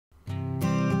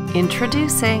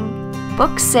Introducing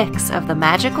Book 6 of the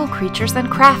Magical Creatures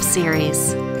and Crafts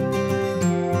series.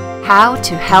 How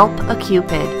to Help a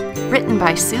Cupid, written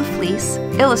by Sue Fleece,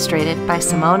 illustrated by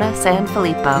Simona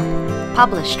Sanfilippo,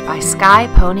 published by Sky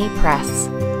Pony Press.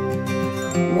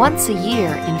 Once a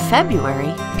year in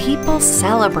February, people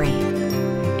celebrate,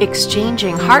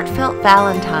 exchanging heartfelt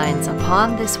valentines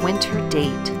upon this winter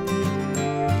date.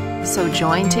 So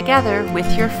join together with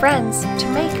your friends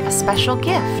to make a special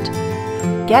gift.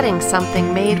 Getting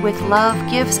something made with love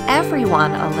gives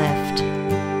everyone a lift.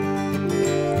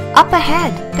 Up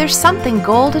ahead, there's something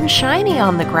gold and shiny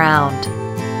on the ground.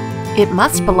 It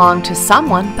must belong to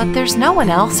someone, but there's no one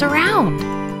else around.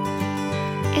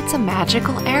 It's a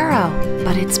magical arrow,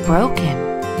 but it's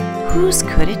broken. Whose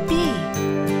could it be?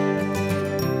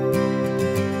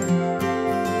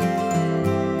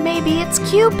 Maybe it's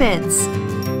Cupid's.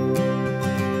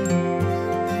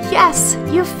 Yes,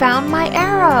 you found my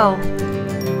arrow!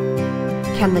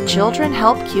 Can the children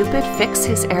help Cupid fix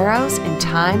his arrows in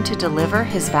time to deliver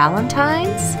his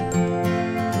valentines?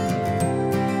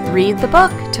 Read the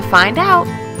book to find out.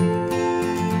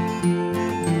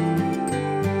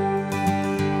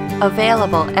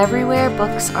 Available everywhere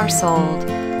books are sold.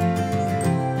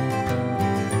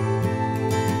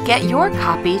 Get your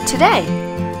copy today.